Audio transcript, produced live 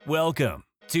Welcome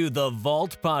to the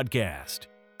Vault Podcast,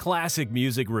 classic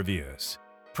music reviews,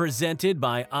 presented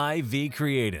by IV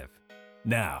Creative.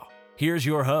 Now, here's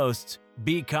your hosts,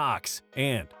 B. Cox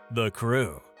and the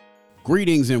crew.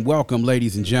 Greetings and welcome,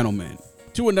 ladies and gentlemen,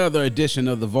 to another edition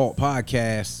of the Vault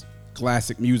Podcast,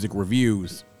 classic music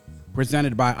reviews,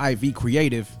 presented by IV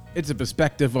Creative. It's a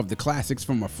perspective of the classics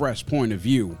from a fresh point of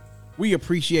view. We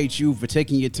appreciate you for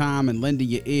taking your time and lending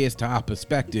your ears to our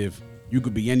perspective. You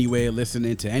could be anywhere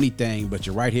listening to anything, but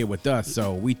you're right here with us,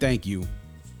 so we thank you.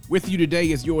 With you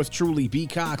today is yours truly, B.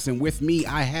 Cox, and with me,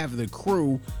 I have the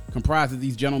crew comprised of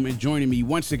these gentlemen joining me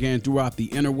once again throughout the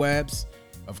interwebs.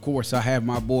 Of course, I have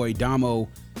my boy Damo,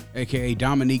 aka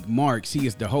Dominique Marks. He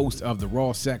is the host of the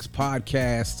Raw Sex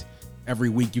Podcast. Every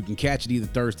week you can catch it either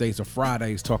Thursdays or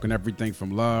Fridays, talking everything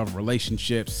from love,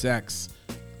 relationships, sex,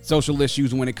 social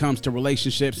issues when it comes to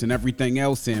relationships and everything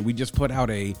else. And we just put out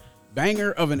a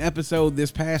banger of an episode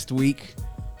this past week.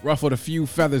 Ruffled a few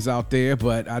feathers out there,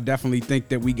 but I definitely think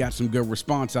that we got some good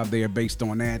response out there based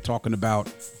on that, talking about,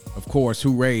 of course,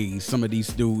 who raised some of these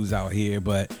dudes out here.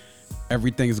 But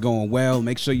everything's going well.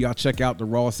 Make sure y'all check out the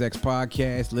Raw Sex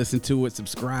Podcast, listen to it,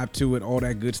 subscribe to it, all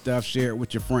that good stuff, share it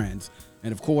with your friends.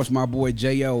 And of course, my boy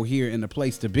J.O. here in the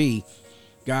place to be.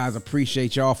 Guys,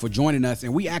 appreciate y'all for joining us.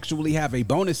 And we actually have a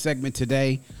bonus segment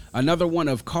today, another one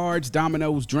of Cards,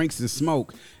 Dominoes, Drinks, and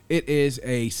Smoke. It is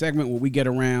a segment where we get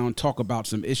around, talk about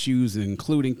some issues,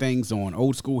 including things on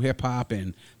old school hip hop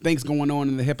and things going on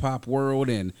in the hip hop world.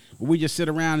 And we just sit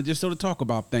around and just sort of talk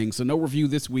about things. So no review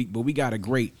this week, but we got a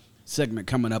great segment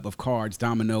coming up of Cards,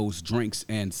 Dominoes, Drinks,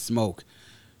 and Smoke,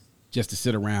 just to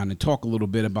sit around and talk a little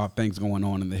bit about things going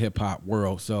on in the hip hop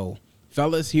world. So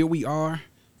fellas, here we are,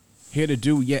 here to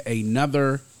do yet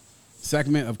another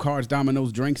segment of Cards,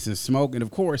 Dominoes, Drinks, and Smoke. And of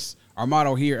course, our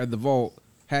motto here at the Vault,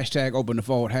 hashtag open the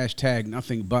vault, hashtag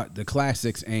nothing but the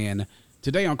classics. And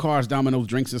today on Cards, Dominoes,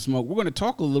 Drinks, and Smoke, we're going to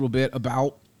talk a little bit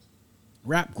about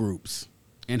rap groups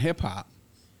and hip hop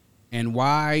and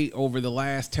why over the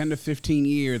last 10 to 15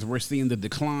 years we're seeing the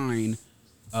decline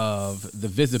of the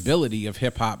visibility of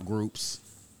hip hop groups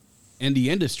in the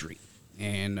industry,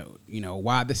 and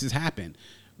why this has happened.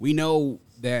 We know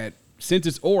that since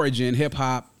its origin, hip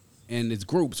hop and its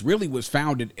groups really was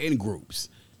founded in groups.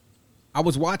 I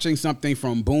was watching something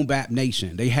from Boom Bap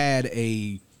Nation. They had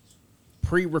a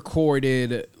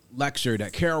pre-recorded lecture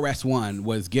that KRS-One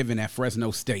was given at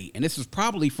Fresno State. And this was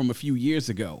probably from a few years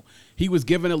ago. He was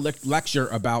given a lecture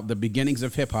about the beginnings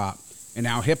of hip-hop and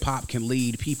how hip-hop can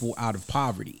lead people out of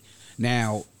poverty.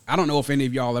 Now, I don't know if any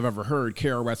of y'all have ever heard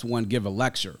KRS-One give a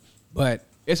lecture, but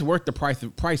it's worth the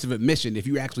price of admission if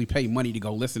you actually pay money to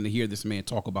go listen to hear this man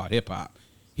talk about hip-hop.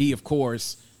 He, of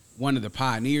course, one of the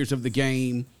pioneers of the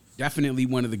game, definitely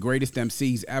one of the greatest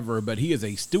MCs ever, but he is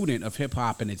a student of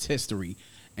hip-hop and its history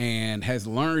and has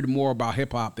learned more about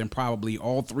hip-hop than probably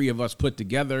all three of us put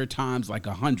together times like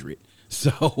 100.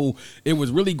 So it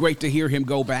was really great to hear him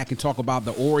go back and talk about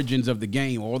the origins of the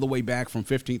game all the way back from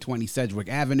 1520 Sedgwick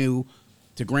Avenue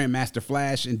to Grandmaster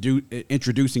Flash and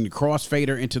introducing the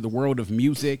crossfader into the world of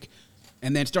music,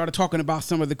 and then started talking about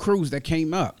some of the crews that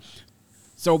came up.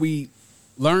 So we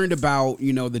learned about,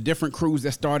 the different crews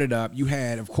that started up. You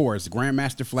had, of course,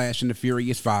 Grandmaster Flash and the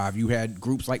Furious Five. You had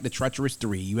groups like the Treacherous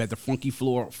Three. You had the Funky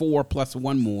Four plus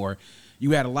one more.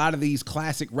 You had a lot of these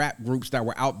classic rap groups that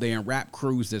were out there and rap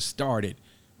crews that started.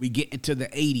 We get into the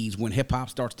 80s when hip-hop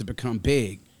starts to become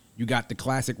big. You got the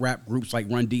classic rap groups like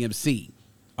Run DMC.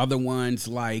 Other ones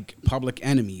like Public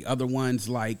Enemy. Other ones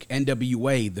like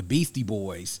NWA, the Beastie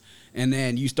Boys. And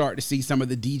then you start to see some of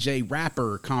the DJ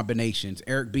rapper combinations,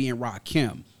 Eric B. and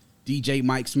Rakim, DJ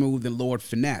Mike Smooth and Lord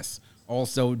Finesse,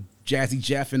 also Jazzy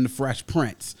Jeff and the Fresh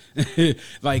Prince.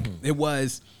 It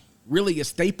was really a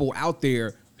staple out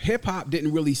there. Hip-hop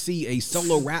didn't really see a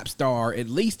solo rap star at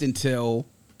least until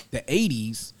the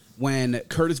 80s when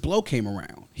Curtis Blow came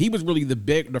around. He was really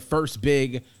the first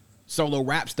big solo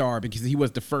rap star because he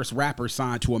was the first rapper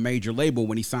signed to a major label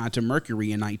when he signed to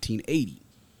Mercury in 1980.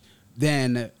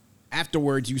 Then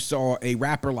afterwards, you saw a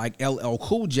rapper like LL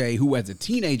Cool J, who as a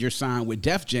teenager signed with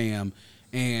Def Jam,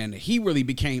 and he really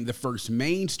became the first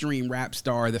mainstream rap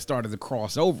star that started to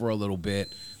cross over a little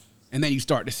bit. And then you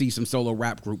start to see some solo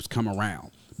rap groups come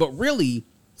around. But really,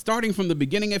 starting from the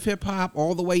beginning of hip-hop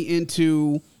all the way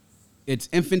into its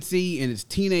infancy and its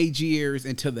teenage years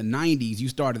into the 90s, you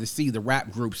started to see the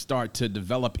rap groups start to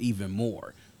develop even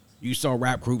more. You saw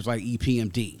rap groups like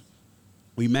EPMD.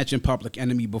 We mentioned Public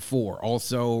Enemy before,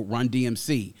 also Run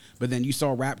DMC. But then you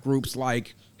saw rap groups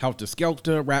like Helter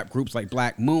Skelter, rap groups like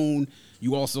Black Moon.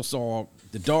 You also saw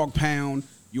the Dog Pound.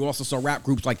 You also saw rap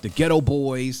groups like the Ghetto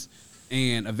Boys.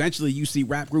 And eventually you see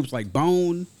rap groups like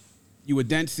Bone. You would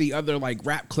then see other like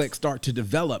rap cliques start to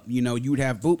develop. You know, you would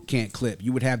have Boot Camp Clip,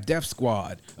 you would have Def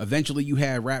Squad. Eventually, you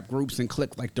had rap groups and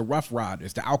cliques like the Rough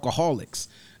Riders, the Alcoholics.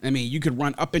 I mean, you could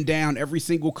run up and down every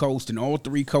single coast in all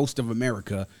 3 coasts of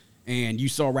America, and you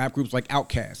saw rap groups like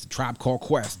Outkast, Tribe Called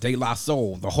Quest, De La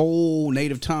Soul. The whole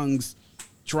Native Tongues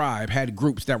tribe had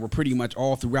groups that were pretty much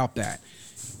all throughout that,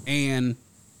 and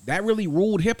that really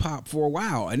ruled hip-hop for a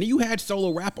while. And then you had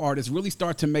solo rap artists really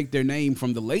start to make their name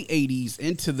from the late 80s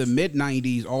into the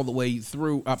mid-90s all the way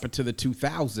through up into the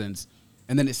 2000s.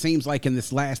 And then it seems like in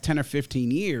this last 10 or 15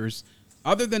 years,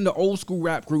 other than the old school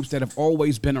rap groups that have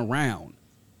always been around,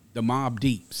 the Mobb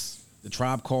Deeps, the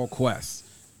Tribe Called Quest,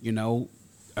 you know,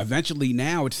 eventually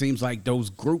now it seems like those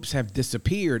groups have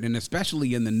disappeared. And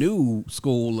especially in the new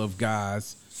school of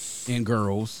guys and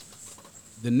girls,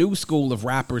 the new school of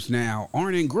rappers now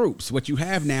aren't in groups. What you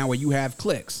have now are you have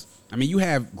cliques. I mean, you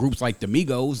have groups like the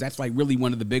Migos. That's like really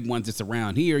one of the big ones that's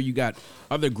around here. You got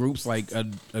other groups like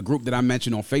a group that I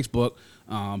mentioned on Facebook,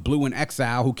 Blue and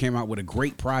Exile, who came out with a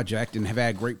great project and have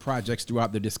had great projects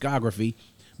throughout their discography.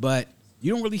 But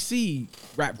you don't really see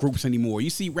rap groups anymore.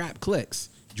 You see rap cliques.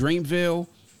 Dreamville,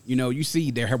 you know, you see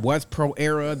there was Pro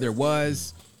Era, there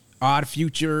was Odd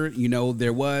Future, you know,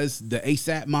 there was the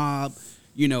ASAP Mob.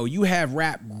 You know, you have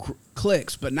rap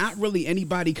cliques, but not really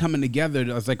anybody coming together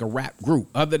as like a rap group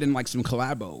other than like some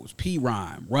collabos,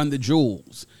 P-Rhyme, Run the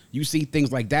Jewels. You see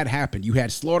things like that happen. You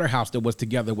had Slaughterhouse that was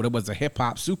together when it was a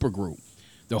hip-hop supergroup.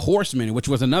 The Horsemen, which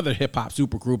was another hip-hop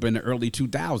supergroup in the early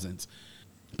 2000s.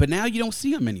 But now you don't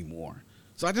see them anymore.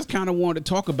 So I just kind of wanted to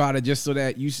talk about it just so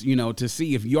that, you know, to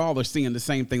see if y'all are seeing the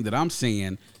same thing that I'm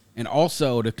seeing, and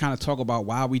also to kind of talk about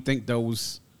why we think the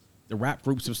rap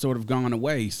groups have sort of gone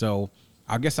away. So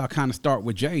I guess I'll kind of start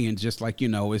with Jay, and just like, you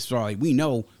know, it's like we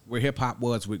know where hip hop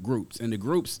was with groups, and the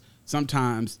groups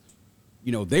sometimes,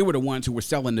 you know, they were the ones who were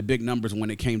selling the big numbers when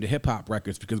it came to hip hop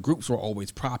records because groups were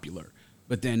always popular.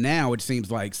 But then now it seems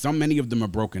like many of them are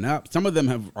broken up. Some of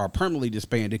them are permanently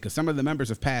disbanded because some of the members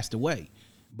have passed away.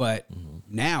 But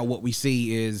now what we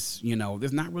see is, you know,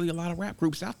 there's not really a lot of rap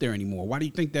groups out there anymore. Why do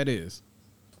you think that is?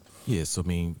 Yes, I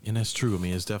mean, and that's true. I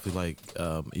mean, it's definitely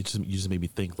like you just made me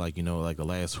think like, you know, like the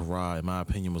last hurrah, in my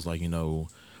opinion, was like, you know,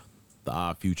 the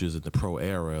Odd Futures and the Pro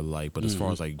Era. Like, but as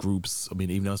far as like groups, I mean,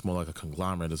 even though it's more like a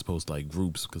conglomerate as opposed to like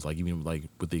groups, because like even like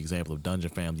with the example of Dungeon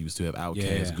Family, you used to have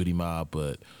Outkast, Goody Mob.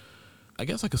 But I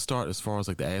guess I could start as far as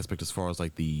like the aspect, as far as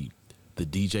like the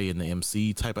DJ and the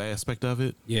MC type of aspect of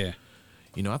it. Yeah.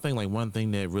 You know, I think like one thing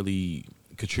that really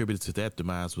contributed to that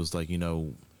demise was like, you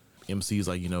know, MCs,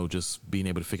 like, you know, just being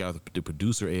able to figure out the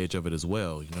producer edge of it as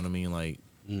well. You know what I mean? Like,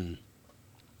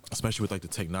 especially with like the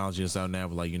technology that's out now,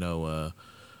 with like, you know,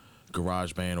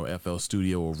 GarageBand or FL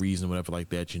Studio or Reason, whatever like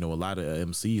that. You know, a lot of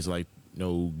MCs like, you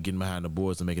know, getting behind the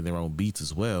boards and making their own beats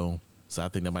as well. So I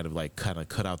think that might have like kind of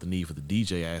cut out the need for the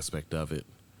DJ aspect of it,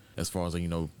 as far as like, you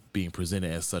know, being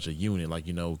presented as such a unit. Like,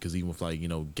 you know, because even with like, you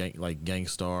know,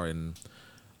 Gangstar, and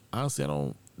honestly,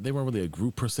 they weren't really a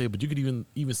group per se, but you could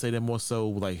even say that more so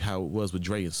like how it was with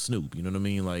Dre and Snoop. You know what I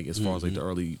mean? Like as far as like the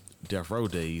early Death Row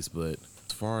days. But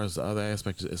as far as the other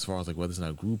aspects, as far as like whether it's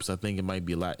not groups, I think it might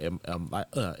be a lot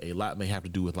may have to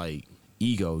do with like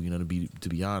ego. You know, to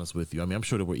be honest with you. I mean, I'm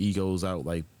sure there were egos out,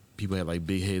 like people had like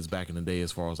big heads back in the day,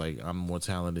 as far as like I'm more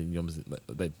talented. You know,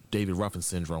 that David Ruffin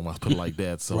syndrome. I'll put it like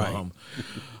that. So right.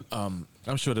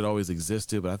 I'm sure that always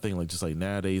existed, but I think like just like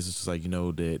nowadays, it's just like, you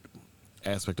know, that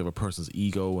aspect of a person's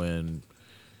ego, and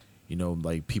you know,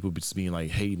 like people just being like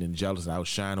hating and jealous and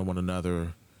outshining one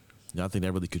another. You know, I think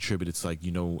that really contributed to like,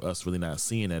 you know, us really not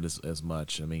seeing that as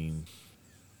much. I mean,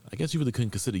 I guess you really couldn't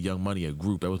consider Young Money a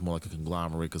group. That was more like a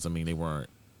conglomerate, because I mean they weren't.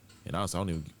 And honestly, I don't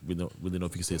even really know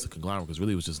if you could say it's a conglomerate, because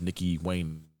really it was just Nicki,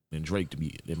 Wayne, and Drake, to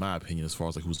be, in my opinion, as far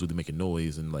as like who's really making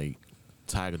noise, and like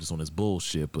Tiger just on his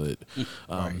bullshit. But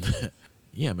right.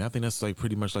 Yeah, I mean, I think that's like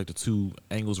pretty much like the two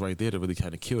angles right there that really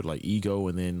kind of killed, like ego,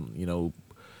 and then, you know,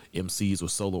 MCs or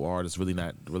solo artists really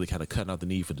not really kind of cutting out the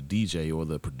need for the DJ or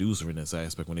the producer in this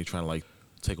aspect when they're trying to like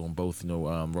take on both, you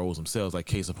know, roles themselves. Like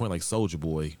case in point, like Soulja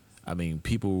Boy. I mean,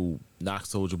 people knock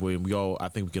Soulja Boy, and I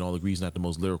think we can all agree he's not the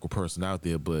most lyrical person out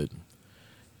there, but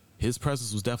his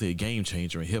presence was definitely a game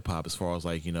changer in hip hop, as far as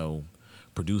like, you know,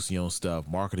 producing your own stuff,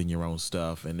 marketing your own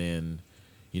stuff, and then,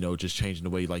 you know, just changing the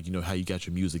way, like, you know, how you got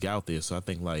your music out there. So I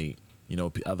think, like, you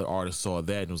know, other artists saw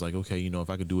that and was like, okay, you know, if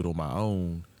I could do it on my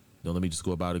own, you know, let me just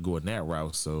go about it going that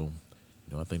route. So,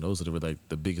 you know, I think those are like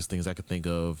the biggest things I could think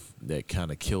of that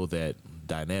kind of killed that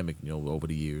dynamic, you know, over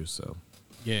the years. So,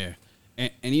 yeah.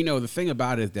 And you know, the thing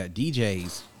about it is that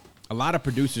DJs, a lot of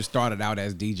producers started out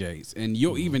as DJs. And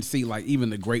you'll even see, like, even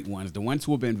the great ones, the ones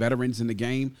who have been veterans in the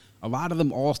game, a lot of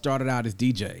them all started out as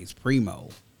DJs. Primo,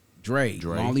 Dre.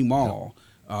 Marley Marl,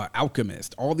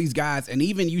 Alchemist, all these guys. And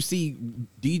even you see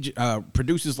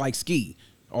producers like Ski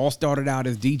all started out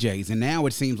as DJs. And now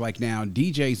it seems like now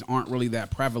DJs aren't really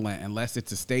that prevalent unless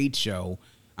it's a stage show.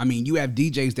 I mean, you have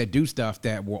DJs that do stuff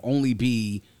that will only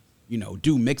be,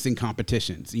 do mixing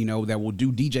competitions, that will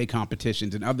do DJ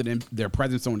competitions. And other than their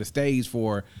presence on the stage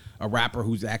for a rapper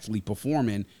who's actually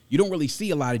performing, you don't really see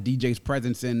a lot of DJs'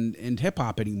 presence in hip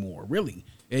hop anymore, really.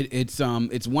 It's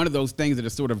one of those things that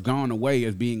has sort of gone away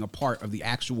as being a part of the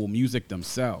actual music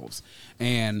themselves.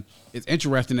 And it's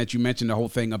interesting that you mentioned the whole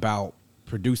thing about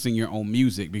producing your own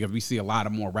music, because we see a lot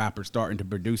of more rappers starting to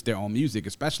produce their own music,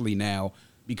 especially now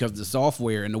because the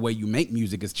software and the way you make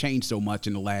music has changed so much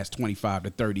in the last 25 to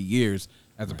 30 years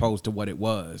as opposed to what it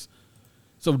was.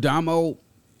 So, Damo,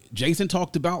 Jason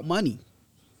talked about money.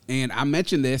 And I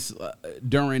mentioned this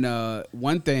during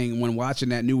one thing when watching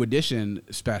that New Edition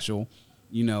special,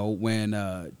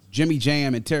 when Jimmy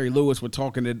Jam and Terry Lewis were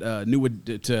talking to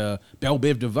Belle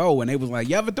Biv DeVoe, and they was like,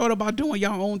 you ever thought about doing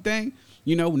your own thing?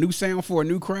 New sound for a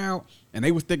new crowd? And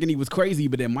they was thinking he was crazy,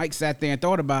 but then Mike sat there and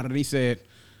thought about it, and he said,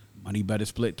 money better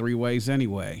split 3 ways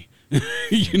anyway.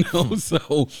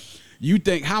 So you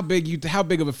think how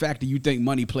big of a factor you think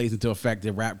money plays into the fact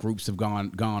that rap groups have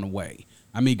gone away?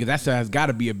 I mean, because that has got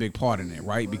to be a big part in it,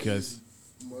 right? Because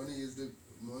money is the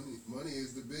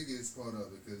biggest part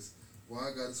of it. Because why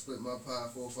I got to split my pie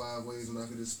 4 or 5 ways when I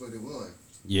could just split it 1?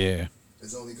 Yeah,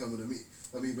 it's only coming to me.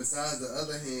 I mean, besides the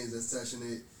other hands that's touching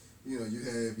it, you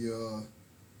have your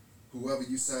whoever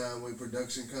you sign with,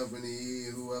 production company,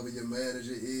 whoever your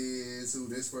manager is, who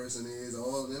this person is,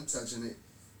 all of them touching it.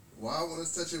 Why I want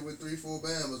to touch it with 3-4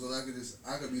 Bamas when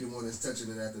I could be the one that's touching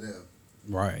it after them?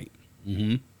 Right.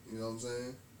 Mm-hmm. You know what I'm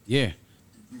saying? Yeah.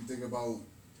 You think about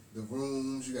the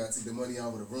rooms, you got to take the money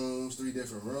out of the rooms, 3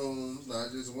 different rooms,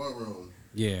 not just 1 room.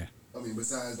 Yeah. I mean,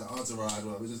 besides the entourage,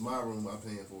 it's just my room I'm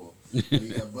paying for.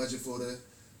 You got budget for the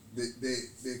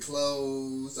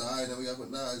clothes. All right, now we got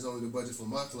it's only the budget for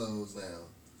my clothes now.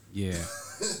 Yeah.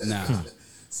 Nah.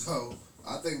 So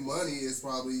I think money is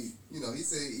probably, he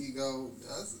said ego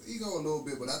a little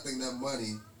bit, but I think that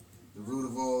money, the root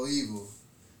of all evil,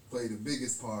 played the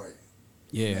biggest part.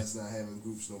 Yeah. That's not having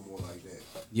groups no more like that.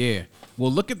 Yeah.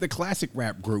 Well, look at the classic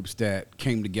rap groups that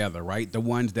came together, right? The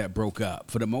ones that broke up.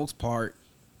 For the most part,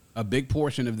 a big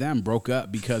portion of them broke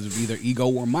up because of either ego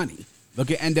or money.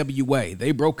 Look at NWA.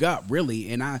 They broke up,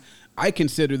 really. And I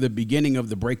consider the beginning of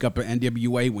the breakup of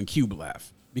NWA when Cube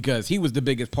left, because he was the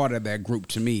biggest part of that group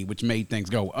to me, which made things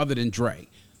go, other than Dre.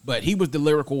 But he was the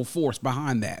lyrical force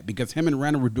behind that, because him and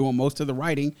Renner were doing most of the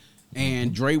writing,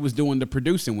 and Dre was doing the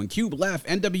producing. When Cube left,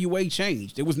 NWA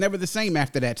changed. It was never the same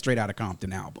after that Straight Outta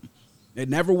Compton album. It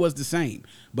never was the same.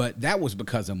 But that was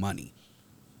because of money.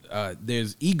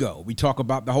 There's ego. We talk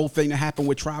about the whole thing that happened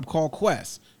with Tribe Called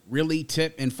Quest. Really,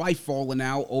 Tip and Fife falling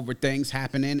out over things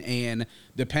happening, and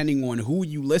depending on who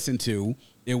you listen to,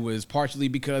 it was partially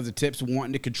because of Tip's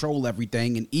wanting to control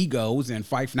everything and egos, and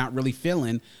Fife not really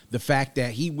feeling the fact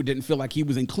that he didn't feel like he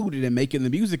was included in making the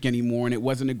music anymore, and it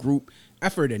wasn't a group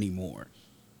effort anymore.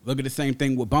 Look at the same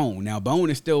thing with Bone. Now, Bone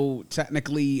is still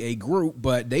technically a group,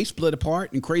 but they split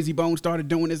apart, and Crazy Bone started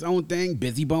doing his own thing.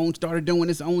 Busy Bone started doing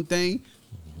his own thing.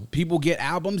 People get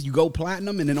albums, you go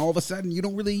platinum, and then all of a sudden you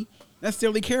don't really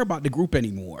necessarily care about the group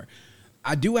anymore.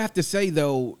 I do have to say,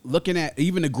 though, looking at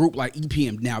even a group like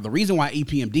EPM, now the reason why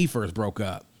EPMD first broke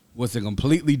up was a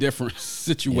completely different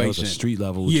situation. Yeah, it was a street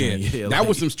level. Yeah, that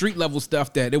was some street level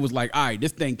stuff that it was like, all right,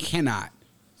 this thing cannot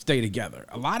stay together.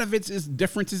 A lot of it is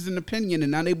differences in opinion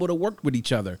and not able to work with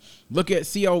each other. Look at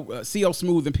CL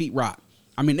Smooth and Pete Rock.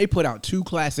 I mean, they put out 2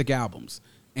 classic albums.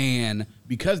 And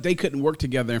because they couldn't work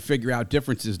together and figure out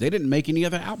differences, they didn't make any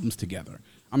other albums together.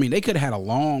 I mean, they could have had a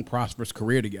long, prosperous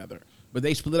career together, but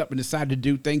they split up and decided to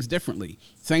do things differently.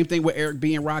 Same thing with Eric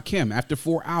B. and Rakim. After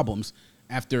 4 albums,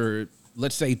 after,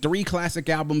 let's say, 3 classic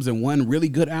albums and 1 really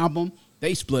good album,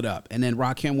 they split up. And then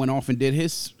Rakim went off and did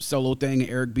his solo thing, and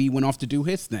Eric B. went off to do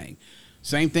his thing.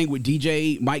 Same thing with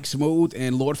DJ Mike Smooth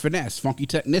and Lord Finesse, Funky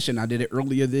Technician. I did it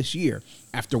earlier this year.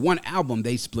 After 1 album,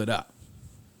 they split up.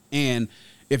 And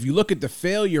if you look at the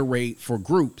failure rate for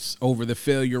groups over the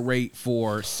failure rate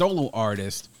for solo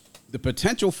artists, the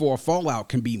potential for a fallout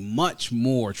can be much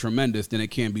more tremendous than it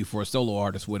can be for a solo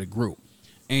artist with a group.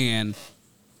 And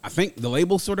I think the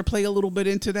labels sort of play a little bit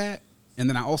into that. And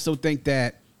then I also think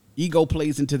that ego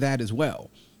plays into that as well.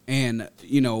 And,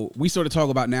 we sort of talk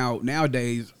about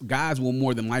nowadays, guys will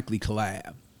more than likely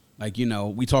collab. Like,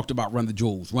 we talked about Run the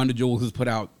Jewels. Run the Jewels has put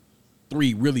out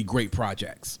 3 really great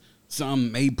projects.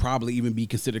 Some may probably even be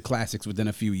considered classics within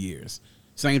a few years.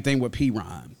 Same thing with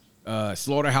P-Rhyme.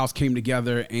 Slaughterhouse came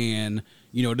together, and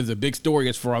there's a big story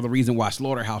as for the reason why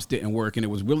Slaughterhouse didn't work, and it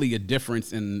was really a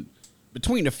difference in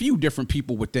between a few different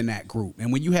people within that group.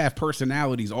 And when you have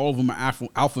personalities, all of them are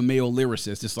alpha male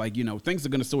lyricists. It's like things are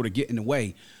going to sort of get in the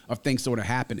way of things sort of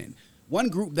happening. One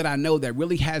group that I know that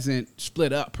really hasn't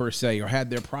split up per se or had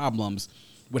their problems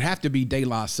would have to be De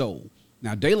La Soul.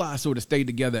 Now, De La sort of stayed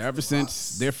together ever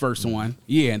since their first one.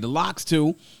 Yeah, and the Lox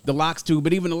too.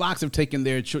 But even the Lox have taken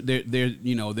their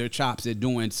chops at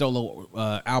doing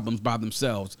solo albums by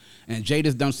themselves. And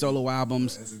Jada's done solo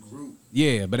albums. As a group.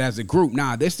 Yeah, but as a group,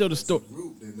 they're still the story.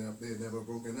 Group, they're never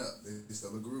broken up. They're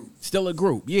still a group. Still a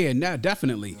group. Yeah, no,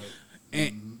 definitely.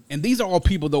 And these are all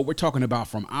people though we're talking about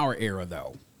from our era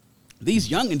though. These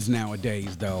youngins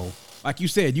nowadays though, like you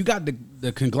said, you got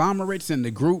the conglomerates and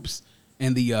the groups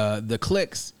and the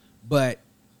cliques, but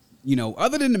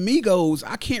other than the Migos,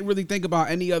 I can't really think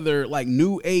about any other like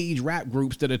new age rap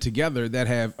groups that are together that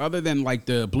have, other than like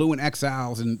the Blue and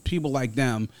Exiles and people like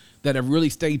them, that have really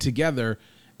stayed together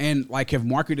and like have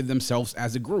marketed themselves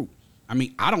as a group. I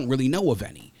mean, I don't really know of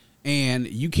any, and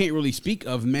you can't really speak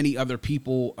of many other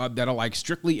people that are like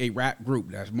strictly a rap group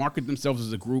that market themselves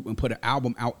as a group and put an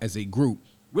album out as a group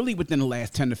really within the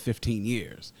last 10 to 15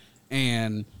 years.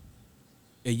 And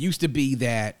it used to be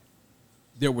that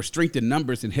there were strength in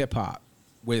numbers in hip hop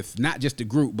with not just a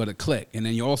group, but a clique. And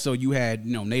then you had,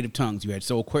 Native Tongues, you had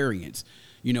Soulquarians,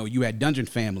 you had Dungeon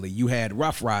Family, you had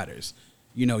Rough Riders,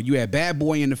 you had Bad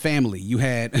Boy in the Family, you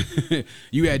had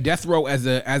you had Death Row as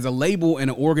a label and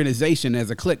an organization,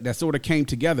 as a clique that sort of came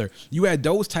together. You had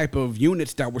those type of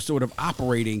units that were sort of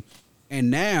operating, and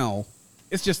now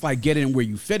it's just like get in where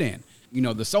you fit in.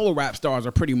 The solo rap stars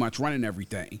are pretty much running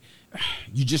everything.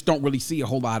 You just don't really see a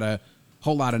whole lot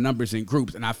of numbers in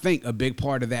groups. And I think a big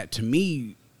part of that, to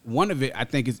me, one of it, I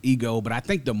think, is ego. But I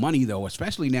think the money, though,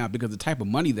 especially now, because the type of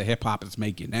money that hip hop is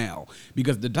making now,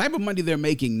 because the type of money they're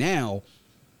making now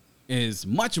is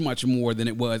much, much more than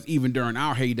it was even during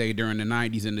our heyday during the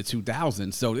 90s and the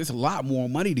 2000s. So there's a lot more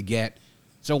money to get.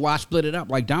 So why split it up,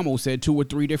 like Damo said, 2 or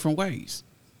 3 different ways?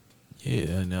 Yeah,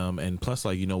 and plus,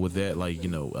 like, with that, like,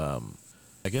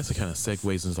 I guess it kind of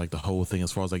segues into like the whole thing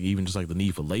as far as like even just like the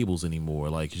need for labels anymore.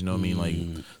 Like, what I mean?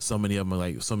 Like so many of them are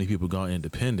like, so many people gone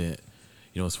independent,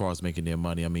 as far as making their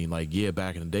money. I mean, like, yeah,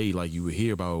 back in the day, like you would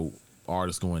hear about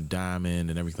artists going diamond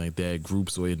and everything like that,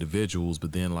 groups or individuals.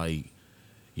 But then like,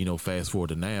 fast forward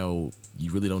to now,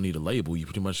 you really don't need a label. You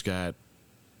pretty much got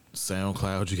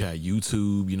SoundCloud, you got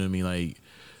YouTube, you know what I mean? Like,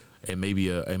 and maybe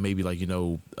like,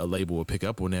 a label will pick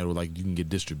up on that, or like you can get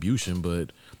distribution,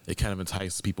 but it kind of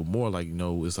entices people more. Like,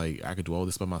 it's like I could do all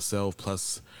this by myself.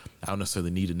 Plus, I don't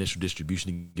necessarily need initial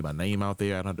distribution to get my name out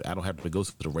there. I don't have to go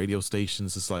to the radio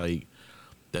stations. It's like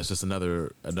that's just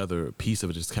another piece of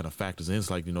it. Just kind of factors in.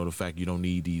 It's like the fact you don't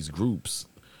need these groups.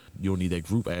 You don't need that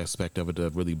group aspect of it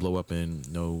to really blow up and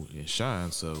and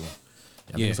shine. So.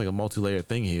 I mean, it's like a multi-layered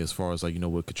thing here as far as like,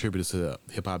 what contributes to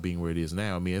hip hop being where it is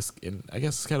now. I mean, I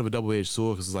guess it's kind of a double-edged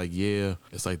sword because it's like, yeah,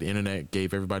 it's like the internet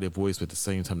gave everybody a voice, but at the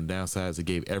same time, the downside is it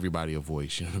gave everybody a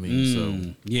voice. You know what I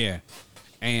mean? So yeah.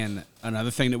 And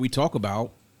another thing that we talk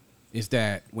about is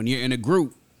that when you're in a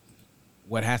group,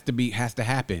 what has to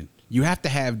happen. You have to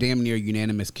have damn near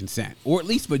unanimous consent, or at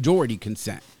least majority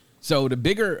consent. So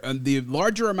the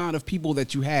larger amount of people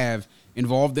that you have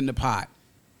involved in the pot,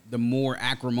 the more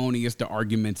acrimonious the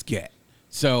arguments get.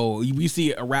 So we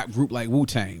see a rap group like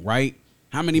Wu-Tang, right?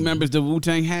 How many members does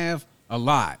Wu-Tang have? A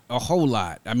lot, a whole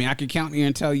lot. I mean, I could count here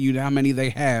and tell you how many they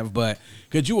have, but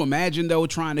could you imagine, though,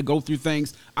 trying to go through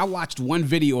things? I watched one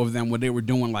video of them where they were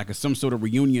doing like some sort of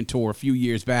reunion tour a few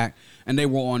years back, and they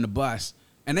were on the bus,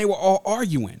 and they were all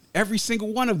arguing, every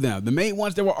single one of them. The main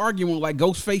ones that were arguing like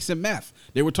Ghostface and Meth.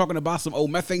 They were talking about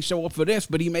Meth ain't show up for this,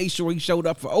 but he made sure he showed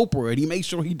up for Oprah, and he made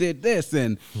sure he did this.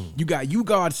 And you got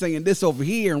God saying this over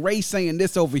here, and Ray saying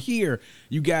this over here.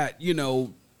 You got,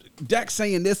 Dex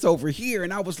saying this over here.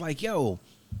 And I was like, yo,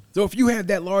 so if you have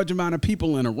that large amount of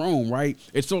people in a room, right,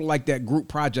 it's sort of like that group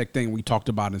project thing we talked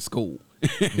about in school.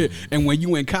 And when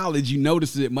you in college, you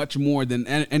notice it much more than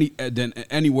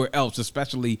anywhere else,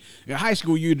 especially in high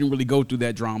school. You didn't really go through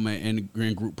that drama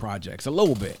in group projects a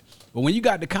little bit. But when you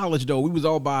got to college, though, we was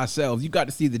all by ourselves. You got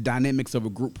to see the dynamics of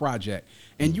a group project,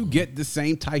 and you get the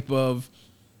same type of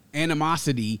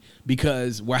animosity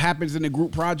because what happens in a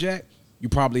group project, you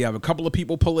probably have a couple of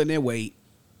people pulling their weight,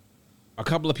 a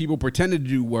couple of people pretending to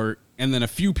do work, and then a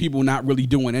few people not really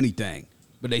doing anything,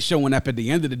 but they showing up at the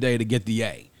end of the day to get the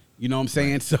A. You know what I'm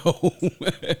saying? Right. So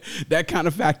that kind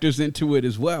of factors into it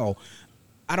as well.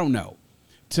 I don't know.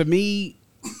 To me,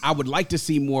 I would like to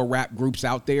see more rap groups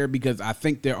out there because I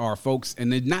think there are folks,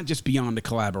 and they're not just beyond the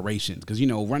collaborations, because, you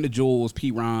know, Run the Jewels,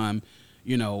 P-Rhyme,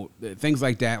 you know, things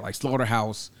like that, like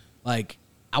Slaughterhouse. Like,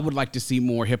 I would like to see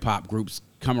more hip-hop groups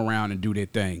come around and do their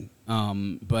thing.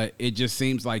 But it just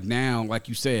seems like now, like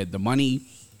you said, the money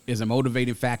is a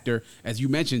motivating factor. As you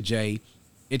mentioned, Jay,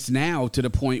 it's now to the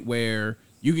point where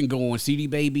you can go on CD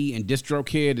Baby and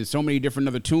DistroKid and so many different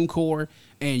other TuneCore,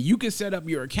 and you can set up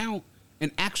your account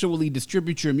and actually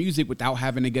distribute your music without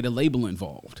having to get a label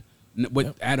involved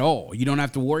at all. You don't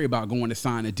have to worry about going to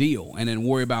sign a deal and then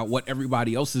worry about what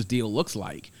everybody else's deal looks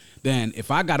like. Then if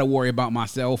I got to worry about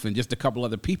myself and just a couple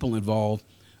other people involved,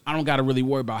 I don't got to really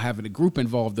worry about having a group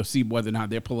involved to see whether or not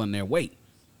they're pulling their weight.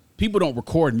 People don't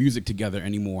record music together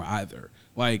anymore either.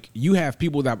 Like, you have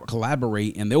people that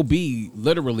collaborate, and they'll be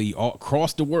literally all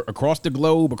across the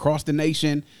globe, across the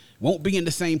nation, won't be in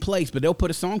the same place, but they'll put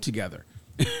a song together.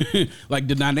 Like,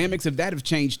 the dynamics of that have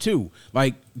changed too.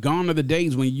 Like, gone are the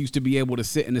days when you used to be able to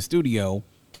sit in the studio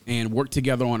and work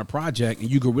together on a project, and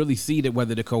you could really see that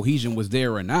whether the cohesion was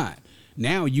there or not.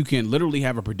 Now you can literally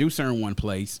have a producer in one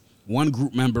place, one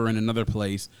group member in another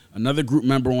place, another group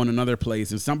member on another place,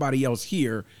 and somebody else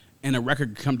here, and a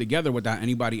record could come together without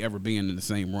anybody ever being in the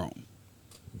same room.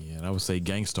 Yeah, and I would say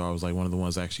Gangstar was like one of the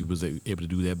ones that actually was able to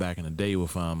do that back in the day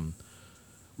with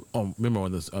remember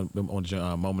on this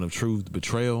Moment of Truth,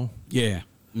 Betrayal. Yeah,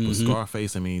 with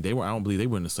Scarface. I mean, I don't believe they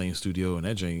were in the same studio, and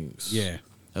that James. Yeah,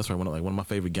 that's right. One of my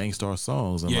favorite Gangstar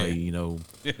songs. And like, you know,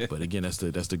 but again, that's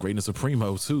the greatness of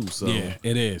Primo too. So yeah,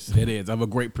 it is. I'm a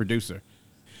great producer.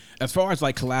 As far as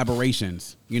like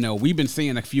collaborations, you know, we've been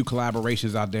seeing a few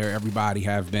collaborations out there. Everybody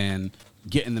have been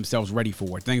getting themselves ready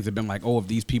for it. Things have been like, oh, if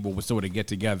these people would sort of get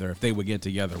together, if they would get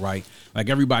together, right? Like,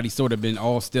 everybody's sort of been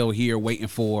all still here waiting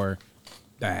for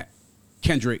that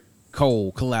Kendrick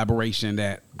Cole collaboration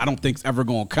that I don't think's ever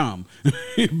gonna come.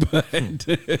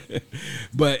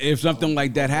 but if something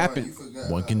like that happened,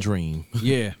 one can dream.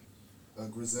 Yeah.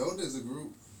 Griselda's a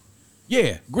group.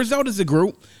 Yeah, Griselda's a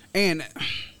group. And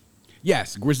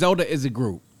yes, Griselda is a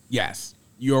group. Yes,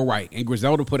 you're right. And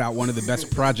Griselda put out one of the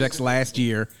best projects last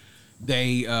year.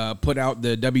 They put out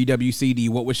the WWCD,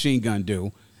 What Would Machine Gun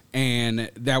Do?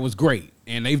 And that was great.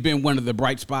 And they've been one of the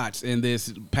bright spots in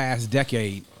this past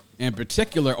decade, in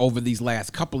particular over these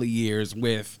last couple of years,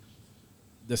 with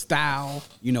the style.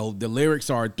 You know, the lyrics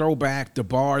are a throwback, the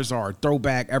bars are a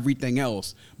throwback, everything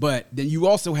else. But then you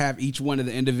also have each one of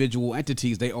the individual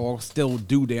entities. They all still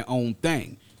do their own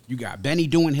thing. You got Benny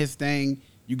doing his thing.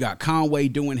 You got Conway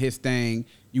doing his thing.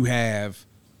 You have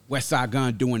Westside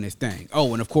Gun doing his thing.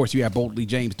 Oh, and of course you have Boldly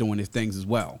James doing his things as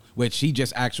well, which he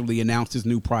just actually announced his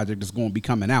new project that's going to be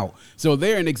coming out. So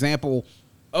they're an example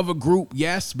of a group,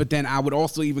 yes, but then I would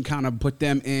also even kind of put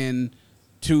them in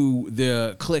to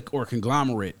the clique or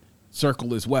conglomerate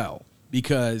circle as well,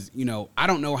 because, you know, I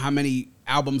don't know how many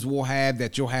albums we'll have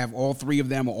that you'll have all three of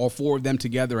them or all four of them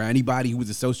together, or anybody who was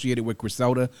associated with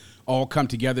Griselda all come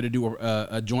together to do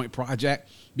a joint project,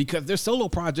 because their solo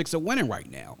projects are winning right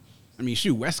now. I mean,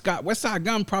 shoot, Westside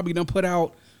Gun probably done put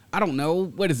out, I don't know,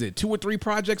 what is it, 2 or 3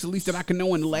 projects, at least that I can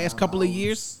know, in the last couple of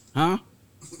years? Huh?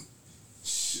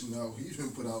 No, he's been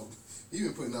putting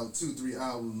out 2-3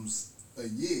 albums a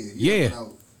year. He put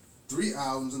out 3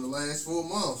 albums in the last 4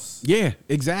 months. Yeah,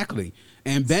 exactly.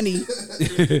 And Benny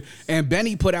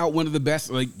put out one of the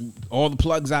best, like, all the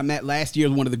plugs I met last year,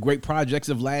 one of the great projects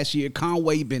of last year.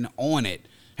 Conway been on it,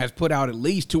 has put out at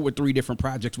least 2 or 3 different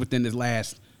projects within the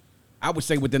last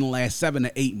 7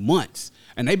 to 8 months.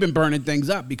 And they've been burning things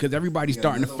up because everybody's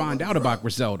starting to find out about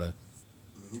Griselda.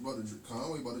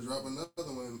 Conway about to drop another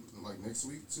one like next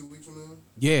week, 2 weeks from now.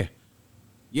 Yeah.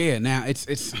 Yeah, now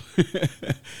it's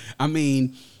I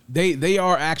mean, they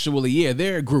are actually,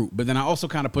 they're a group, but then I also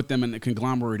kind of put them in the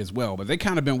conglomerate as well. But they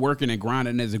kind of been working and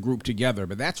grinding as a group together.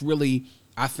 But that's really,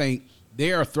 I think,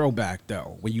 they're a throwback,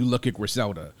 though, when you look at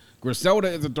Griselda. Griselda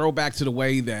is a throwback to the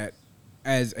way that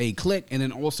as a clique and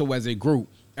then also as a group,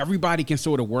 everybody can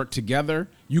sort of work together.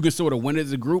 You can sort of win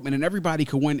as a group, and then everybody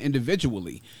can win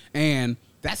individually. And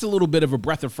that's a little bit of a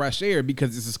breath of fresh air,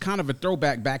 because this is kind of a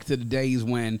throwback back to the days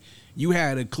when you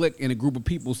had a clique and a group of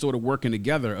people sort of working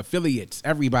together, affiliates,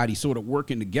 everybody sort of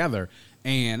working together.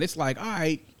 And it's like, all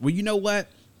right, well, you know what?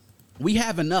 We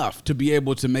have enough to be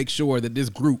able to make sure that this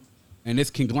group and this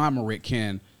conglomerate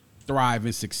can thrive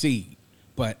and succeed.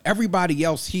 But everybody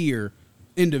else here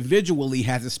individually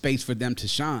has a space for them to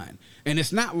shine. And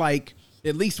it's not like,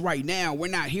 at least right now,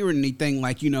 we're not hearing anything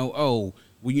like, oh,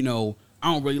 well,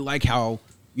 I don't really like how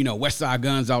West Side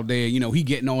Guns out there, he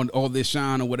getting on all this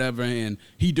shine or whatever, and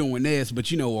he doing this,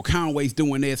 but or Conway's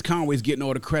doing this, Conway's getting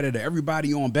all the credit, or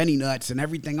everybody on Benny Nuts and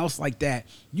everything else like that.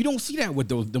 You don't see that with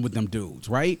them dudes,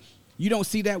 right? You don't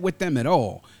see that with them at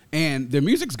all. And their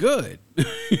music's good.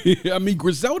 I mean,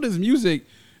 Griselda's music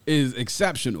is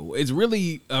exceptional. It's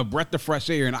really a breath of fresh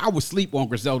air, and I would sleep on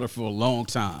Griselda for a long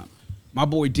time. My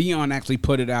boy Dion actually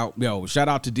put it out. Yo, shout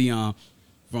out to Dion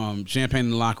from Champagne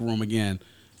in the Locker Room again.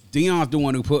 Dion's the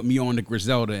one who put me on the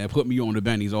Griselda and put me on the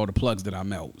Benny's, all the plugs that I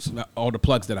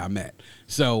met.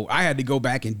 So I had to go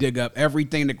back and dig up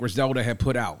everything that Griselda had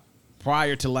put out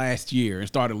prior to last year and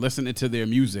started listening to their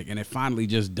music, and it finally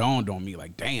just dawned on me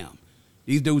like, damn,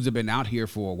 these dudes have been out here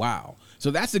for a while. So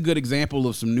that's a good example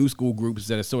of some new school groups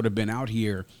that have sort of been out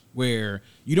here where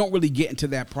you don't really get into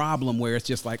that problem where it's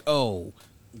just like, oh,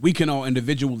 we can all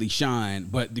individually shine,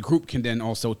 but the group can then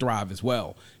also thrive as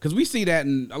well. Because we see that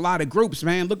in a lot of groups,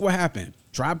 man. Look what happened.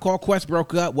 Tribe Called Quest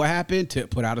broke up. What happened? Tip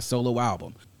put out a solo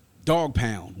album. Dog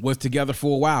Pound was together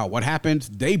for a while. What happens?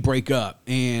 They break up,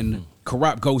 and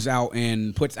Corrupt goes out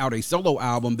and puts out a solo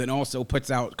album, then also puts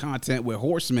out content with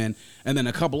Horseman and then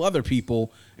a couple other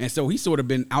people. And so he's sort of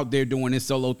been out there doing his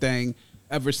solo thing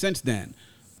ever since then.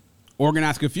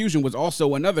 Organized Confusion was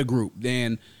also another group.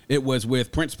 Then it was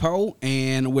with Prince Poe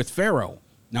and with Pharaoh.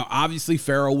 Now, obviously,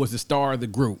 Pharaoh was the star of the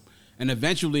group. And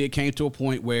eventually it came to a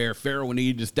point where Pharaoh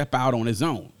needed to step out on his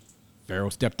own. Pharaoh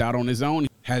stepped out on his own,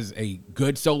 has a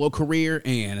good solo career,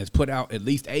 and has put out at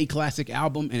least a classic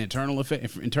album in Internal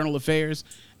Affairs,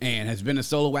 and has been a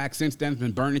solo act since then,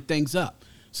 been burning things up.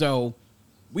 So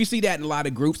we see that in a lot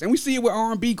of groups, and we see it with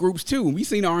R&B groups too. We've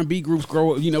seen R&B groups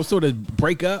grow, sort of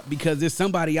break up because there's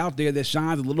somebody out there that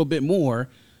shines a little bit more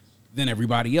than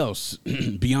everybody else,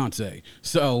 Beyonce.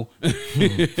 So,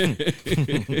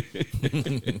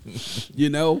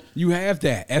 you have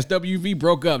that. SWV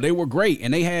broke up. They were great,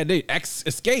 and they had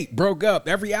Escape broke up.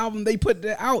 Every album they put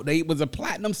out, it was a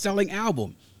platinum selling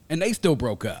album, and they still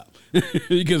broke up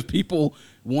because people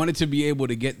wanted to be able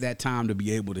to get that time to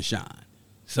be able to shine.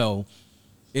 So,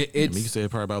 you can say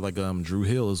probably about like Drew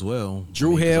Hill as well.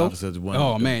 Drew Hill.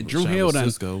 Drew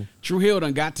Hill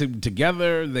done got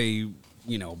together. They,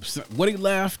 Woody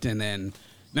left, and then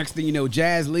next thing you know,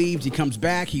 Jazz leaves. He comes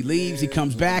back. He leaves. He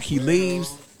comes back. He leaves.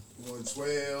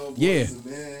 112. Yeah. Boys and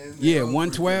Men,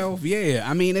 112. Yeah.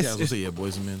 I mean, it's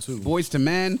Boys and Men too. Boys to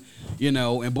Men,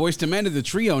 and Boys to Men is a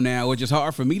trio now, which is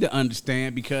hard for me to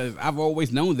understand because I've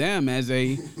always known them as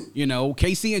a,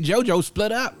 KC and JoJo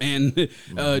split up, and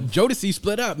Jodeci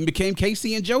split up and became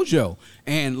KC and JoJo.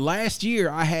 And last year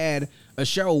I had a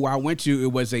show where I went to.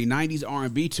 It was a 90s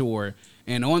R&B tour,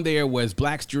 and on there was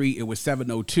Blackstreet. It was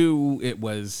 702. It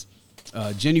was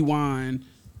Genuine.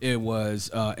 It was,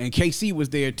 and KC was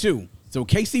there too. So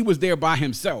KC was there by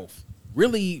himself,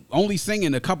 really only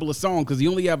singing a couple of songs because he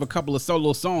only have a couple of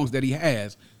solo songs that he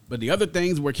has. But the other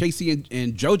things were KC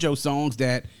and JoJo songs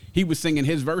that he was singing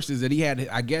his verses, and he had,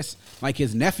 I guess, like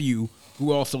his nephew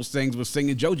who also sings was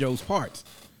singing JoJo's parts.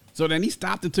 So then he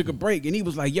stopped and took a break, and he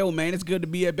was like, yo, man, it's good to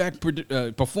be back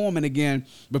performing again.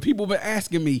 But people been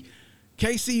asking me,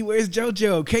 KC, where's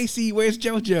JoJo? KC, where's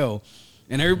JoJo?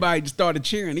 And everybody just started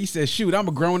cheering. He said, shoot, I'm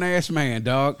a grown-ass man,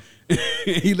 dog.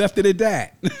 He left it at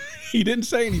that. He didn't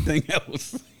say anything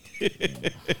else.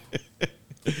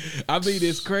 I mean,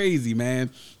 it's crazy,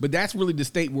 man. But that's really the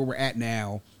state where we're at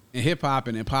now in hip-hop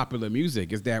and in popular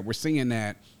music, is that we're seeing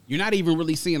that you're not even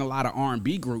really seeing a lot of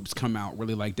R&B groups come out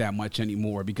really like that much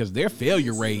anymore because their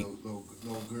failure rate. No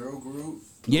girl group.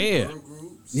 Yeah. Girl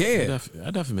groups. Yeah.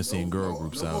 I definitely been seeing girl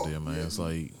groups out there, man. It's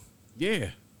like. Yeah.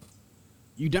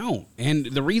 You don't. And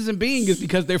the reason being is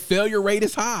because their failure rate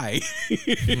is high.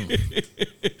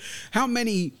 How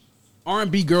many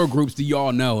R&B girl groups do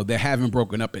y'all know that haven't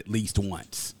broken up at least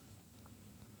once?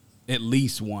 At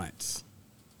least once.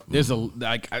 There's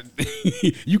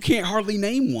you can't hardly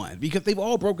name one because they've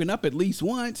all broken up at least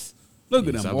once. Look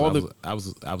at them. I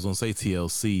was gonna say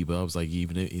TLC, but I was like,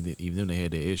 even then they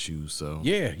had their issues. So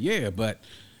yeah, but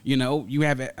you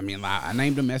have. I mean, I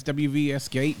named them SWV,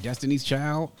 Escape, Destiny's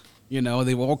Child.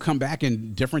 They've all come back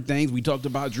in different things. We talked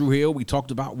about Drew Hill. We talked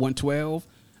about 112.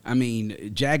 I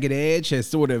mean, Jagged Edge has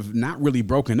sort of not really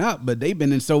broken up, but they've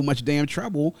been in so much damn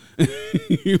trouble.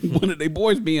 One of their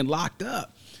boys being locked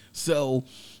up. So,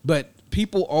 but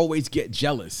people always get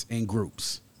jealous in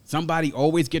groups. Somebody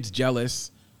always gets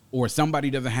jealous, or somebody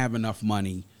doesn't have enough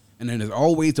money. And then there's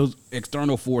always those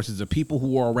external forces of people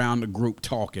who are around the group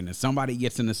talking, and somebody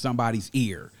gets into somebody's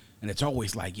ear. And it's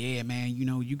always like, yeah, man,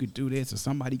 you could do this, or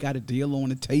somebody got a deal on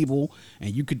the table, and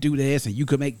you could do this, and you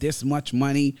could make this much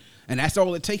money. And that's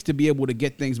all it takes to be able to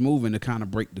get things moving to kind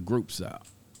of break the groups up.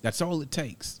 That's all it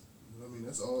takes. I mean, mean,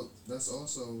 that's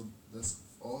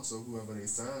also whoever they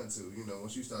signed to. You know,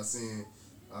 once you start seeing,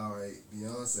 all right,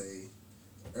 Beyonce,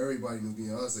 everybody knew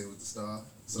Beyonce was the star,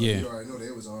 so you already know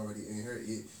they was already in her.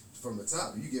 From the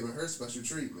top, you giving her special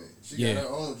treatment. She got her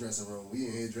own dressing room. We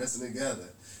in here dressing together.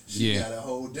 She got a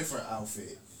whole different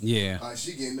outfit. Yeah.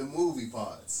 She getting the movie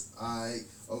parts.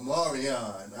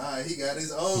 Omarion. He got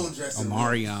his own dressing room.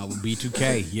 Omarion with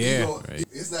B2K. Yeah. Right.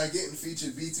 It's not getting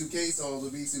featured B2K songs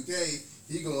with B2K.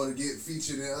 He going to get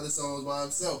featured in other songs by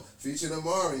himself. Featured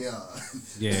Omarion.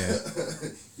 Yeah.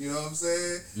 You know what I'm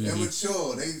saying?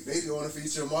 Immature. They going to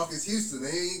feature Marcus Houston. They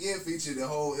ain't getting featured the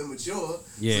whole Immature.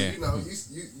 Yeah. So, you know,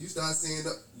 you start seeing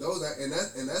those, and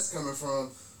that's coming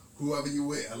from whoever you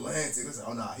with. Atlantic. It's like,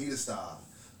 oh, nah, he the star.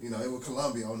 You know, it was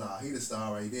Columbia. Oh, nah, he the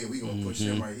star right there. We going to push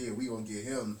him right here. We going to get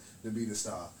him to be the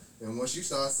star. And once you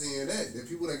start seeing that, the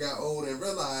people that got older and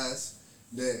realize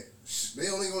that they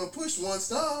only going to push one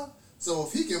star. So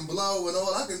if he can blow and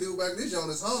all I can do back this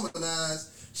joint is harmonize,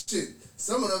 shit,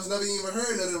 some of us never even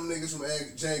heard none of them niggas from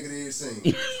Jagged Edge sing.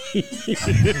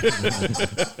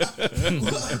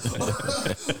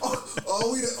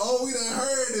 all we done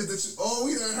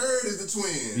heard is the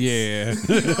twins. Yeah.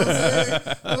 You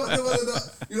know what I'm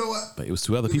saying? You know what? But it was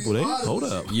two other people there. Hold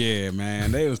up. Yeah,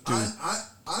 man. They was two.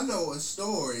 I know a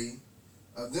story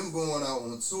of them going out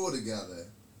on a tour together,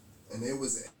 and it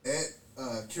was at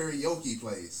a karaoke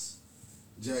place,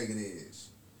 Jagged Edge.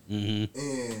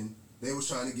 And they was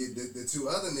trying to get the two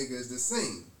other niggas to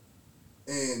sing.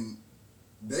 And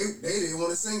they didn't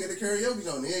want to sing at the karaoke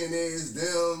joint. And there's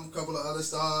them, a couple of other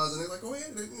stars, and they're like, oh yeah,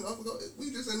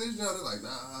 we just in this joint. They're like,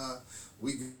 nah,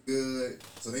 we good.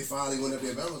 So they finally went up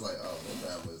there, and I was like, oh,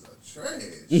 them was trash.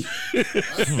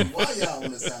 I said, why y'all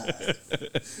on the side?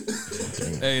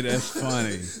 Hey, that's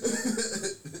funny.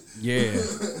 Yeah.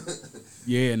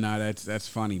 Yeah, nah, that's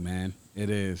funny, man. It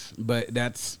is. But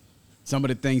that's some of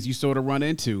the things you sort of run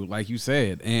into, like you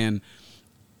said. And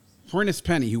Prentice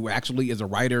Penny, who actually is a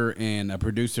writer and a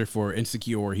producer for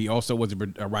Insecure, he also was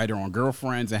a writer on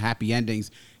Girlfriends and Happy Endings.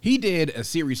 He did a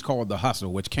series called The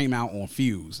Hustle, which came out on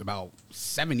Fuse about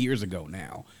 7 years ago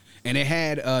now. And it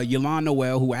had Yolande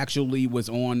Noel, who actually was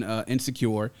on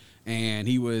Insecure, and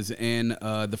he was in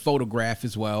The Photograph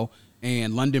as well,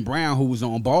 and London Brown, who was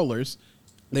on Ballers.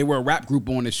 They were a rap group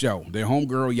on the show. Their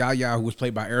homegirl, Yaya, who was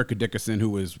played by Erica Dickerson,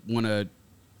 who was one of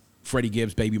Freddie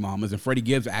Gibbs' baby mamas, and Freddie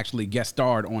Gibbs actually guest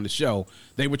starred on the show.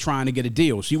 They were trying to get a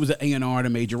deal. She was an A&R at a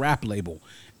major rap label.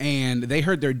 And they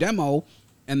heard their demo,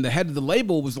 and the head of the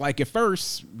label was like, at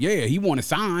first, yeah, he want to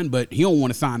sign, but he don't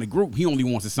want to sign the group. He only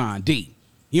wants to sign D.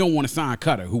 He don't want to sign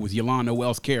Cutter, who was Yolande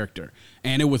Noel's character.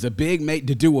 And it was a big make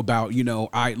to do about, you know,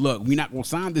 all right, look, we're not going to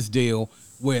sign this deal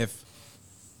with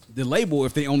the label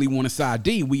if they only want to sign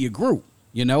D. We a group.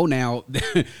 You know, now,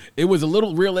 it was a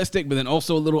little realistic, but then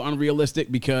also a little unrealistic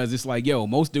because it's like, yo,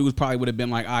 most dudes probably would have been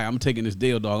like, all right, I'm taking this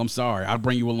deal, dog. I'm sorry. I'll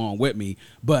bring you along with me.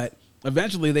 But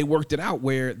eventually they worked it out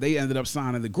where they ended up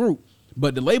signing the group.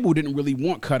 But the label didn't really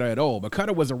want Cutter at all. But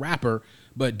Cutter was a rapper.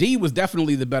 But D was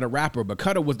definitely the better rapper. But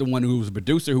Cutter was the one who was a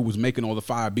producer who was making all the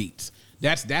fire beats.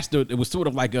 It was sort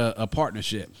of like a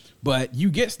partnership. But you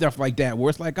get stuff like that where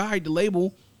it's like, all right, the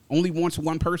label only wants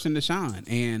one person to shine.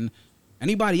 And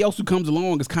anybody else who comes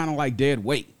along is kind of like dead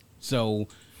weight. So,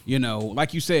 you know,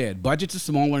 like you said, budgets are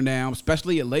smaller now,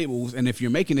 especially at labels. And if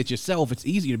you're making it yourself, it's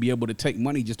easier to be able to take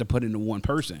money just to put into one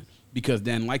person. Because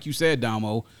then, like you said,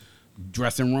 Damo,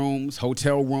 dressing rooms,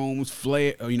 hotel rooms,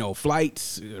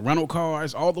 flights, rental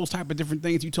cars, all those type of different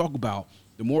things you talk about.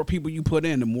 The more people you put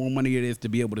in, the more money it is to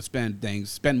be able to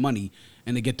spend money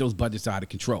and to get those budgets out of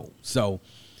control. So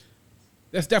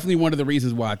that's definitely one of the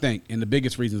reasons why I think, and the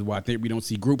biggest reasons why I think we don't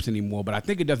see groups anymore. But I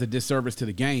think it does a disservice to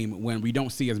the game when we don't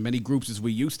see as many groups as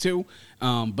we used to.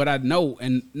 But I know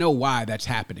why that's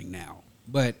happening now.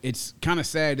 But it's kind of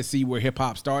sad to see where hip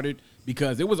hop started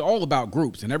because it was all about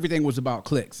groups and everything was about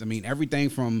cliques. I mean, everything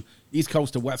from East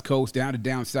Coast to West Coast down to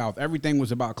down South, everything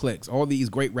was about cliques. All these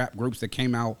great rap groups that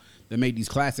came out that made these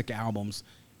classic albums.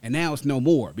 And now it's no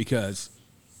more because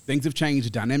things have changed,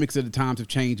 the dynamics of the times have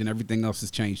changed, and everything else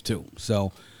has changed too.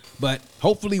 So, but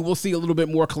hopefully we'll see a little bit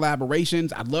more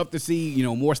collaborations. I'd love to see, you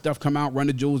know, more stuff come out. Run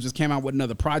the Jewels just came out with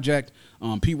another project.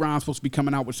 P. Ron's supposed to be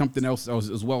coming out with something else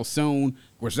as well soon.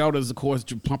 Griselda's, of course,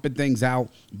 pumping things out.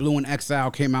 Blue and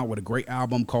Exile came out with a great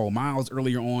album called Miles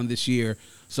earlier on this year.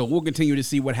 So we'll continue to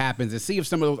see what happens and see if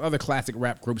some of those other classic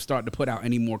rap groups start to put out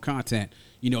any more content,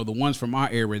 you know, the ones from our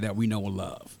era that we know and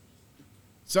love.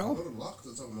 So, I know the Locks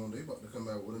are talking about they about to come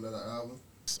out with another album.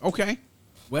 Okay,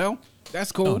 well,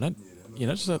 that's cool. I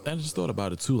just thought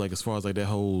about it too. Like as far as like that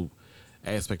whole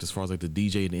aspect as far as like the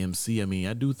DJ and the MC. I mean,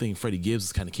 I do think Freddie Gibbs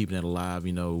is kind of keeping that alive,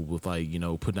 you know, with like, you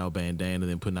know, putting out Bandana and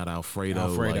then putting out Alfredo.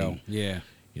 Like, yeah.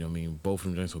 You know what I mean? Both of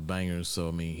them drinks were bangers. So,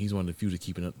 I mean, he's one of the few to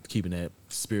keeping that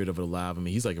spirit of it alive. I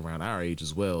mean, he's like around our age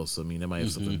as well. So, I mean, that might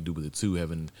have something to do with it too,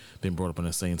 having been brought up on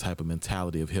the same type of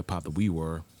mentality of hip-hop that we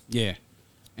were. Yeah.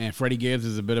 And Freddie Gibbs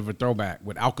is a bit of a throwback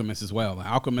with Alchemist as well.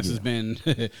 Alchemist has been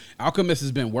Alchemist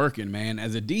has been working, man.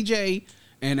 As a DJ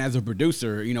and as a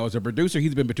producer, you know, as a producer,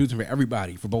 he's been producing for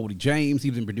everybody. For Boldy James,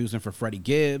 he's been producing for Freddie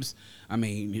Gibbs. I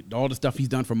mean, all the stuff he's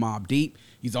done for Mobb Deep.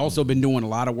 He's also been doing a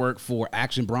lot of work for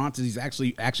Action Bronson. He's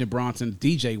actually Action Bronson's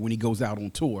DJ when he goes out on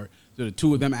tour. So the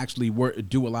two of them actually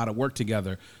do a lot of work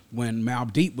together. When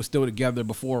Mobb Deep was still together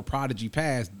before Prodigy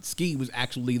passed, Ski was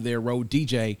actually their road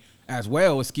DJ, as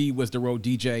well as Ski was the road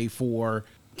DJ for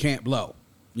Can't Blow.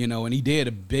 You know, and he did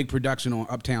a big production on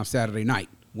Uptown Saturday Night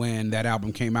when that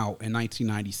album came out in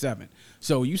 1997.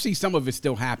 So you see some of it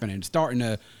still happening, starting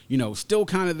to, you know, still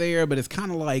kind of there, but it's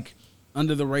kind of like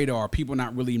under the radar, people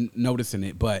not really noticing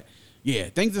it. But yeah,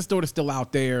 things are sort of still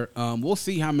out there. We'll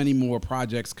see how many more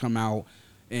projects come out.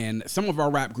 And some of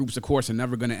our rap groups, of course, are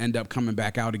never going to end up coming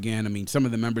back out again. I mean, some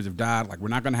of the members have died. Like, we're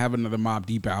not going to have another Mobb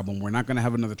Deep album. We're not going to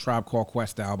have another Tribe Called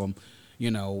Quest album.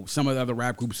 You know, some of the other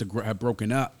rap groups have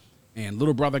broken up. And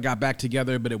Little Brother got back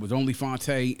together, but it was only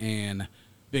Fonte and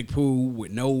Big Pooh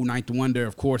with no Ninth Wonder.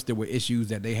 Of course, there were issues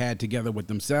that they had together with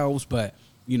themselves. But,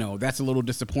 you know, that's a little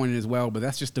disappointing as well. But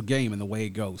that's just the game and the way it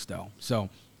goes, though. So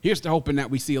here's to hoping that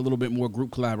we see a little bit more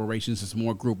group collaborations and some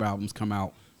more group albums come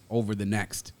out over the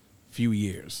next few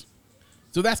years.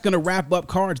 So that's going to wrap up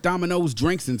Cards, Dominoes,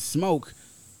 Drinks, and Smoke.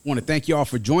 I want to thank y'all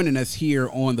for joining us here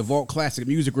on the Vault Classic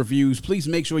Music Reviews. Please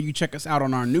make sure you check us out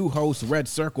on our new host, Red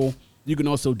Circle. You can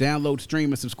also download,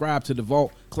 stream, and subscribe to the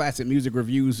Vault Classic Music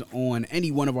Reviews on any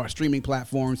one of our streaming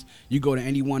platforms. You go to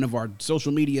any one of our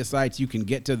social media sites, you can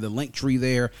get to the link tree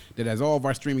there that has all of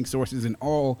our streaming sources and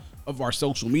all of our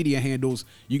social media handles.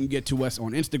 You can get to us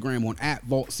on Instagram on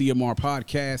 @VaultCMR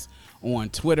Podcast, on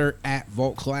Twitter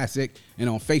 @Vault Classic, and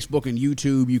on Facebook and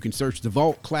YouTube, you can search the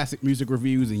Vault Classic Music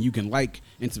Reviews, and you can like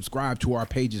and subscribe to our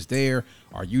pages there.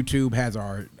 Our YouTube has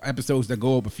our episodes that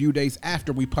go up a few days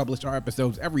after we publish our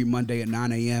episodes every Monday at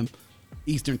 9 a.m.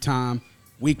 Eastern Time.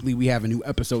 Weekly, we have a new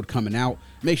episode coming out.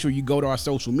 Make sure you go to our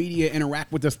social media,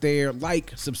 interact with us there,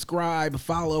 like, subscribe,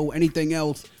 follow, anything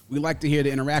else. We like to hear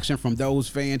the interaction from those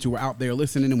fans who are out there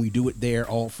listening, and we do it there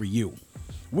all for you.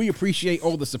 We appreciate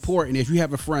all the support, and if you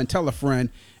have a friend, tell a friend,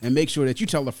 and make sure that you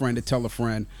tell a friend to tell a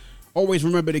friend. Always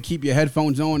remember to keep your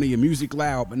headphones on and your music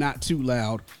loud, but not too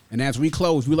loud. And as we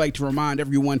close, we like to remind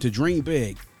everyone to dream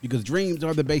big, because dreams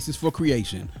are the basis for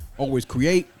creation. Always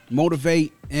create,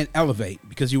 motivate, and elevate,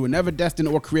 because you were never destined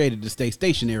or created to stay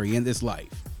stationary in this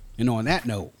life. And on that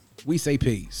note, we say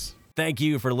peace. Thank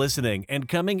you for listening and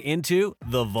coming into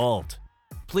The Vault.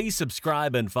 Please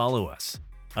subscribe and follow us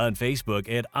on Facebook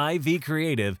at IV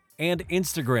Creative and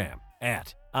Instagram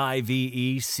at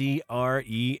IVECRE8.